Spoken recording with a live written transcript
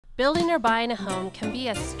Building or buying a home can be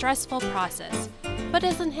a stressful process, but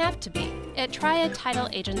it doesn't have to be. At Triad Title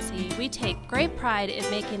Agency, we take great pride in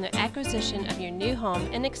making the acquisition of your new home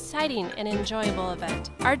an exciting and enjoyable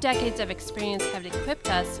event. Our decades of experience have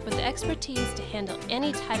equipped us with the expertise to handle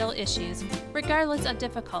any title issues, regardless of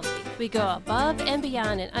difficulty. We go above and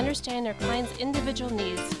beyond and understand our clients' individual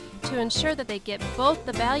needs to ensure that they get both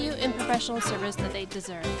the value and professional service that they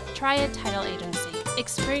deserve. Triad Title Agency.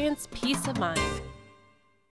 Experience peace of mind.